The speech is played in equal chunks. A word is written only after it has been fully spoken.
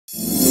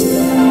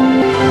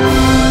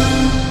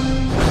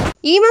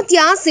ఈ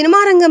మధ్య సినిమా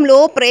రంగంలో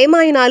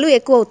ప్రేమాయణాలు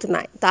ఎక్కువ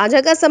అవుతున్నాయి.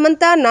 తాజాగా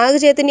సమంత, నాగ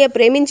చైతన్య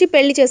ప్రేమించి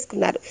పెళ్లి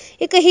చేసుకున్నారు.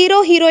 ఇక హీరో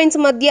హీరోయిన్స్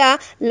మధ్య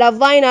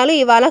లవ్వాయణాలు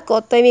ఇవాళ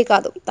కొత్తవి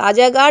కాదు.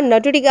 తాజాగా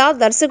నటుడిగా,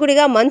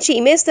 దర్శకుడిగా మంచి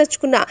ఇమేజ్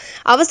తెచ్చుకున్న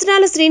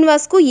అవసరాల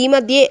శ్రీనివాస్ కు ఈ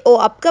మధ్యే ఓ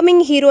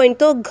అప్కమింగ్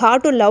హీరోయిన్ తో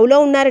ఘాటు లవ్ లో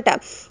ఉన్నారట.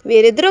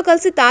 వీరిద్దరూ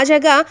కలిసి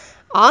తాజాగా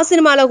ఆ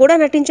సినిమాలో కూడా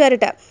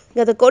నటించారట.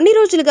 గత కొన్ని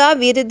రోజులుగా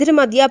వీరిద్దరి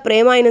మధ్య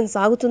ప్రేమాయణం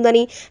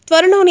సాగుతుందని,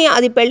 త్వరలోనే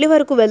అది పెళ్లి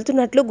వరకు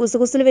వెళ్తున్నట్లు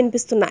గుసగుసలు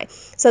వినిపిస్తున్నాయి.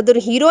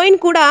 సదరు హీరోయిన్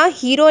కూడా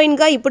హీరోయిన్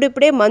గా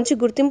ఇప్పుడిప్పుడే మంచి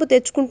గుర్తింపు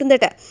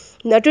తెచ్చుకుంటుందట.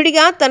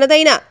 నటుడిగా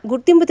తనదైన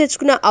గుర్తింపు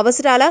తెచ్చుకున్న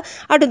అవసరాల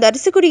అటు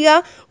దర్శకుడిగా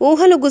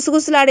ఊహలు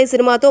గుసగుసలాడే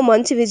సినిమాతో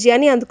మంచి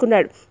విజయాన్ని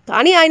అందుకున్నాడు.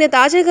 కానీ ఆయన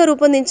తాజాగా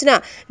రూపొందించిన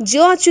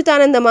జో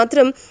అచ్యుతానంద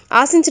మాత్రం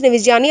ఆశించిన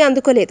విజయాన్ని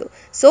అందుకోలేదు.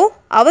 సో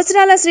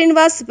అవసరాల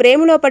శ్రీనివాస్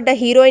ప్రేమలో పడ్డ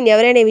హీరోయిన్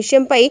ఎవరనే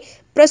విషయంపై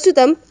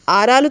ప్రస్తుతం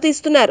ఆరాలు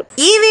తీస్తున్నారు.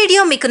 ఈ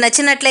వీడియో మీకు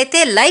నచ్చినట్లయితే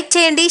లైక్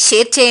చేయండి,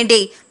 షేర్ చేయండి.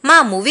 మా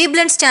మూవీ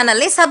బ్లెండ్స్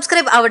ఛానల్ని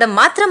సబ్స్క్రైబ్ అవ్వడం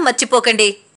మాత్రం మర్చిపోకండి.